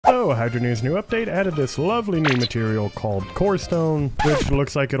So, Hydroneer's new update added this lovely new material called core stone, which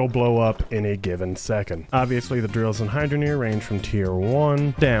looks like it'll blow up any given second. Obviously, the drills in Hydroneer range from tier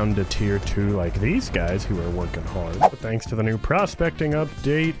 1 down to tier 2 like these guys who are working hard. But thanks to the new prospecting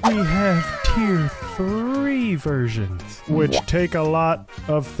update, we have tier 3 versions, which take a lot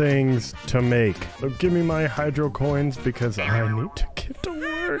of things to make. So give me my hydro coins because I need to get to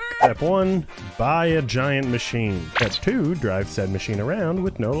work. Step 1, buy a giant machine. Step 2, drive said machine around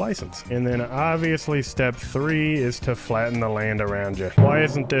with no license. And then obviously step 3 is to flatten the land around you. Why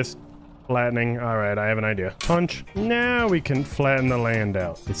isn't this flattening? Alright, I have an idea. Punch. Now we can flatten the land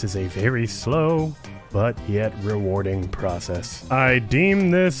out. This is a very slow but yet rewarding process. I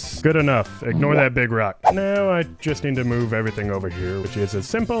deem this good enough. Ignore that big rock. Now I just need to move everything over here, which is as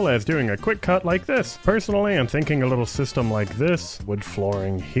simple as doing a quick cut like this. Personally, I'm thinking a little system like this, wood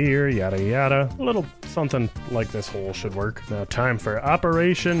flooring here, yada yada. A little something like this hole should work. Now time for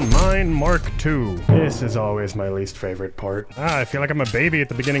Operation Mine Mark II. This is always my least favorite part. I feel like I'm a baby at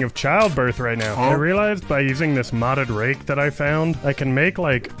the beginning of childbirth right now. I realized by using this modded rake that I found, I can make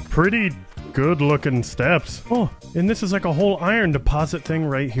like pretty good looking steps. Oh, and this is like a whole iron deposit thing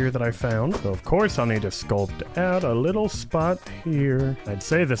right here that I found. So of course I'll need to sculpt out a little spot here. I'd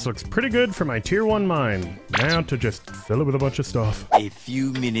say this looks pretty good for my tier 1 mine. Now to just fill it with a bunch of stuff. A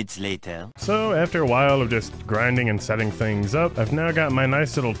few minutes later. So after a while of just grinding and setting things up, I've now got my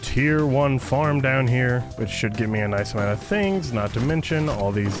nice little tier 1 farm down here, which should give me a nice amount of things, not to mention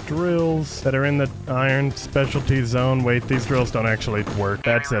all these drills that are in the iron specialty zone. Wait, these drills don't actually work.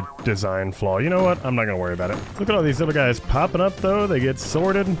 That's a design flaw. You know what? I'm not gonna worry about it. Look at all these little guys popping up though. They get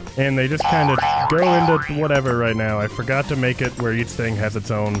sorted and they just kind of go into whatever right now. I forgot to make it where each thing has its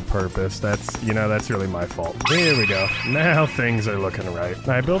own purpose. That's, you know, that's really my fault. Here we go. Now things are looking right.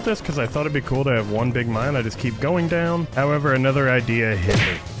 I built this because I thought it'd be cool to have one big mine. I just keep going down. However, another idea hit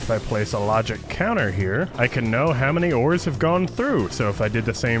me. If I place a logic counter here, I can know how many ores have gone through. So if I did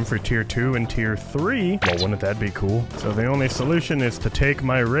the same for tier 2 and tier 3, well, wouldn't that be cool? So the only solution is to take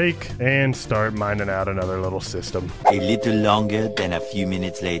my rake and start mining out another little system. A little longer than a few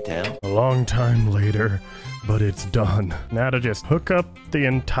minutes later. A long time later, but it's done. Now to just hook up the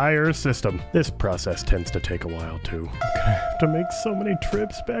entire system. This process tends to take a while too. I'm gonna have to make so many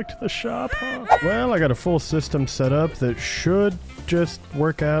trips back to the shop, huh? Well, I got a full system set up that should just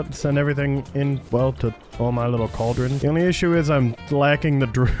work out and send everything in, well, to all my little cauldron. The only issue is I'm lacking the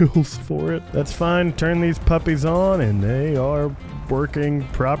drills for it. That's fine. Turn these puppies on and they are working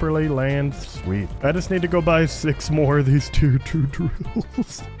properly. Land sweet. I just need to go buy 6 more of these tier 2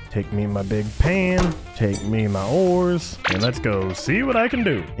 drills. Take me my big pan, take me my ores, and let's go see what I can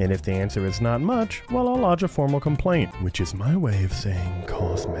do. And if the answer is not much, well, I'll lodge a formal complaint, which is my way of saying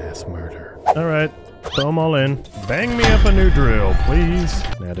cause mass murder. All right, throw them all in. Bang me up a new drill, please.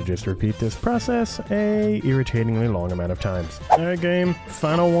 Now to just repeat this process a irritatingly long amount of times. All right, game,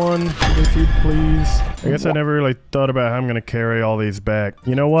 final one, if you'd please. I guess I never really thought about how I'm gonna carry all these back.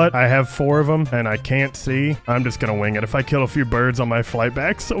 You know what? I have 4 of them, and I can't see. I'm just gonna wing it. If I kill a few birds on my flight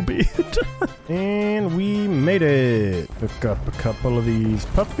back, so be it. And we made it. Hook up a couple of these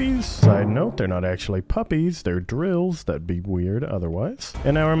puppies. Side note, they're not actually puppies, they're drills. That'd be weird otherwise.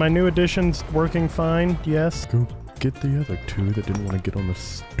 And now are my new additions working fine? Yes. Go get the other 2 that didn't want to get on the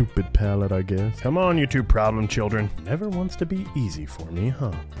stupid pallet, I guess. Come on, you 2 problem children. Never wants to be easy for me,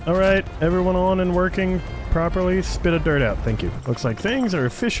 huh? All right, everyone on and working properly. Spit a dirt out, thank you. Looks like things are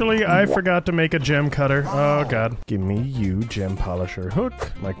officially, I forgot to make a gem cutter. Oh God. Give me you, gem polisher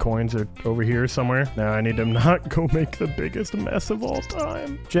hook. My coins are over here somewhere. Now I need to not go make the biggest mess of all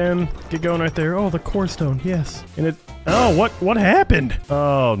time. Gem, get going right there. Oh, the core stone, yes. And it, oh, what happened?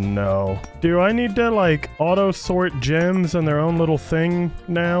 Oh no. Do I need to like auto sort gems in their own little thing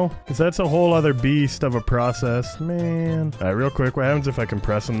now? Because that's a whole other beast of a process. Man. All right, real quick, what happens if I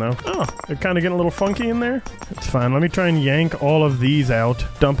compress them though? Oh, they're kind of getting a little funky in there. That's fine. Let me try and yank all of these out.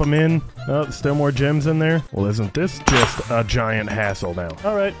 Dump them in. Oh, still more gems in there. Well, isn't this just a giant hassle now?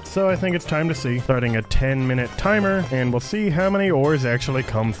 All right, so I think it's time to see. Starting a 10-minute timer, and we'll see how many ores actually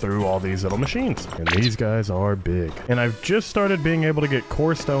come through all these little machines. And these guys are big. And I've just started being able to get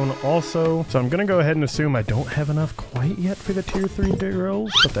core stone also, so I'm gonna go ahead and assume I don't have enough quite yet for the tier 3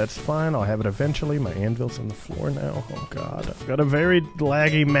 drills, but that's fine. I'll have it eventually. My anvil's on the floor now. Oh God. I've got a very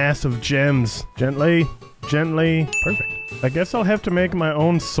laggy mass of gems. Gently. Gently. Perfect. I guess I'll have to make my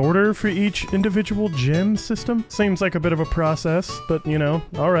own sorter for each individual gem system. Seems like a bit of a process, but you know,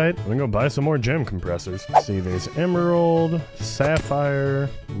 alright. I'm gonna go buy some more gem compressors. Let's see, there's emerald, sapphire,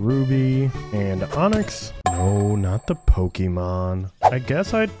 ruby, and onyx. No, not the Pokemon. I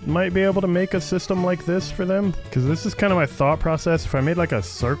guess I might be able to make a system like this for them, because this is kind of my thought process. If I made like a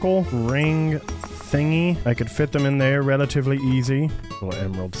circle ring thingy, I could fit them in there relatively easy. Little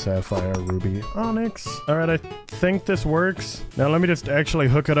emerald, sapphire, ruby, onyx. All right, I think this works. Now let me just actually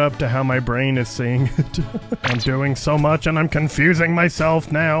hook it up to how my brain is seeing it. I'm doing so much and I'm confusing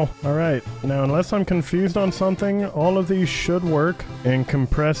myself now. All right, now unless I'm confused on something, all of these should work and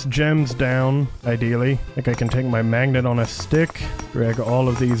compress gems down, ideally. I think I can take my magnet on a stick, drag all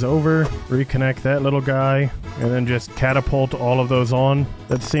of these over, reconnect that little guy, and then just catapult all of those on.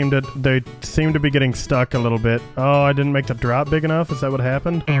 They seem to be getting stuck a little bit. Oh, I didn't make the drop big enough? Is that what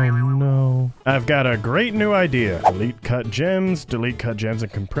happened? Oh no. I've got a great new idea. Delete cut gems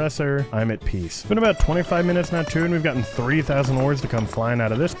and compressor. I'm at peace. It's been about 25 minutes now too, and we've gotten 3,000 ores to come flying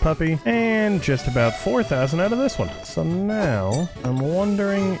out of this puppy, and just about 4,000 out of this one. So now, I'm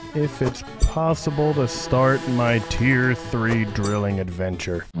wondering if it's possible to start my tier 3 drilling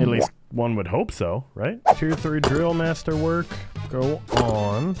adventure. At least one would hope so, right? Tier 3 drill master work. Go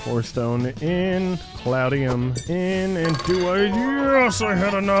on. Forestone in. Cloudium in. And do I... Yes, I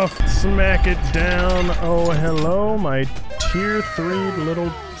had enough. Smack it down. Oh, hello, my tier 3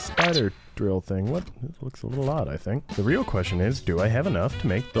 little spider drill thing. What? This looks a little odd, I think. The real question is, do I have enough to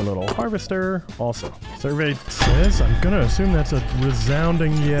make the little harvester also? Survey says, I'm gonna assume that's a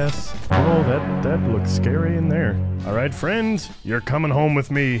resounding yes. Oh, that looks scary in there. All right, friends, you're coming home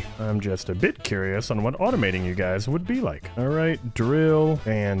with me. I'm just a bit curious on what automating you guys would be like. All right, drill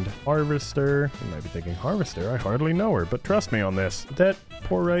and harvester. You might be thinking, harvester? I hardly know her, but trust me on this. Did that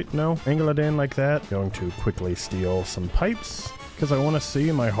pour right? No? Angle it in like that. Going to quickly steal some pipes, because I want to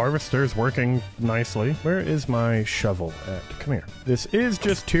see my harvesters working nicely. Where is my shovel at? Come here. This is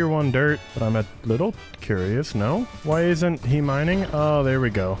just tier 1 dirt, but I'm a little curious. No? Why isn't he mining? Oh, there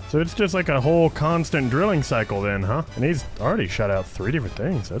we go. So it's just like a whole constant drilling cycle then, huh? And he's already shot out 3 different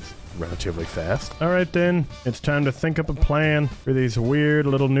things. That's relatively fast. All right then, it's time to think up a plan for these weird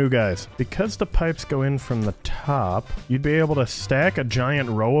little new guys. Because the pipes go in from the top, you'd be able to stack a giant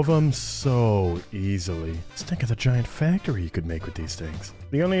row of them so easily. Just think of the giant factory you could make with these things.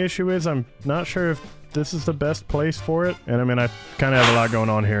 The only issue is I'm not sure if this is the best place for it. And I mean, I kind of have a lot going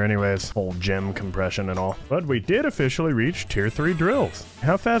on here anyways. Whole gem compression and all. But we did officially reach tier 3 drills.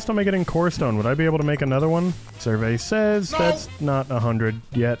 How fast am I getting core stone? Would I be able to make another one? Survey says that's not 100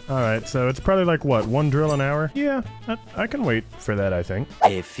 yet. All right, so it's probably like what, 1 drill an hour? Yeah, I can wait for that, I think.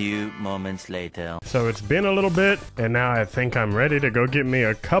 A few moments later. So it's been a little bit, and now I think I'm ready to go get me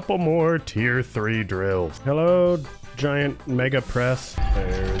a couple more tier 3 drills. Hello, giant mega press.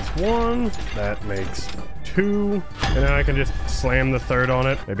 There's 1. That makes 2. And now I can just slam the 3rd on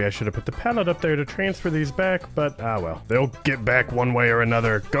it. Maybe I should have put the pallet up there to transfer these back, but ah well. They'll get back one way or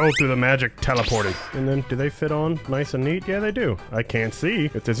another. Go through the magic teleporting. And then do they fit on nice and neat? Yeah, they do. I can't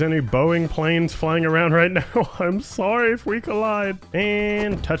see if there's any Boeing planes flying around right now. I'm sorry if we collide.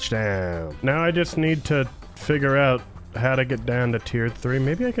 And touchdown. Now I just need to figure out how to get down to tier 3.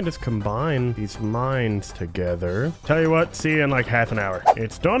 Maybe I can just combine these mines together. Tell you what, see you in like half an hour.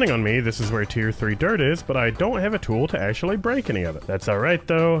 It's dawning on me this is where tier 3 dirt is, but I don't have a tool to actually break any of it. That's all right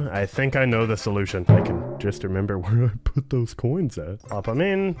though. I think I know the solution. I can just remember where I put those coins at. Pop them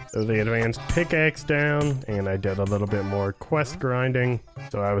in, throw the advanced pickaxe down, and I did a little bit more quest grinding.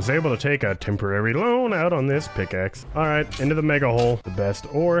 So I was able to take a temporary loan out on this pickaxe. All right, into the mega hole. The best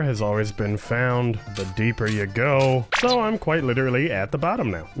ore has always been found. The deeper you go. So I'm quite literally at the bottom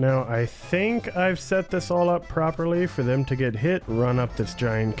now. Now I think I've set this all up properly for them to get hit. Run up this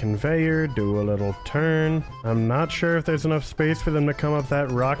giant conveyor, do a little turn. I'm not sure if there's enough space for them to come up that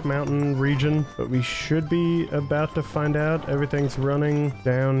rock mountain region, but we should be about to find out. Everything's running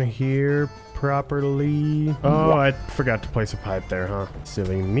down here properly. Oh, I forgot to place a pipe there, huh?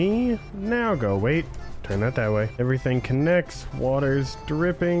 Silly me. Now go, wait. Turn that way. Everything connects. Water's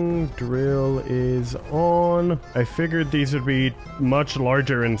dripping. Drill is on. I figured these would be much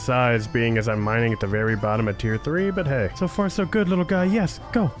larger in size, being as I'm mining at the very bottom of tier 3, but hey. So far so good, little guy. Yes,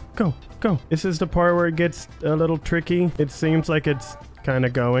 go, go, go. This is the part where it gets a little tricky. It seems like it's kind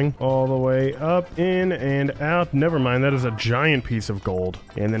of going all the way up, in and out. Never mind, that is a giant piece of gold.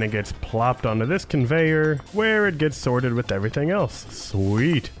 And then it gets plopped onto this conveyor where it gets sorted with everything else.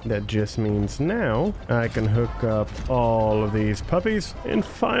 Sweet. That just means now I can hook up all of these puppies and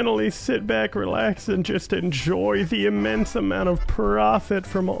finally sit back, relax, and just enjoy the immense amount of profit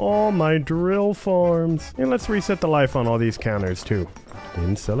from all my drill farms. And let's reset the life on all these counters too.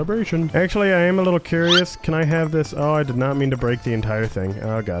 in celebration. Actually, I am a little curious. Can I have this? Oh, I did not mean to break the entire thing.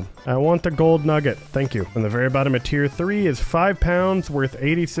 Oh, God. I want the gold nugget. Thank you. On the very bottom of tier 3 is 5 pounds worth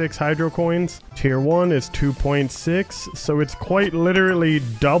 86 hydro coins. Tier 1 is 2.6, so it's quite literally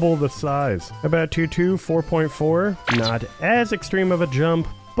double the size. How about tier 2, 4.4? Not as extreme of a jump,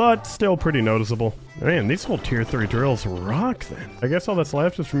 but still pretty noticeable. Man, these whole tier 3 drills rock then. I guess all that's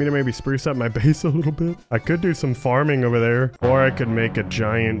left is for me to maybe spruce up my base a little bit. I could do some farming over there, or I could make a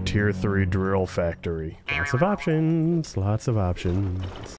giant tier 3 drill factory. Lots of options, lots of options.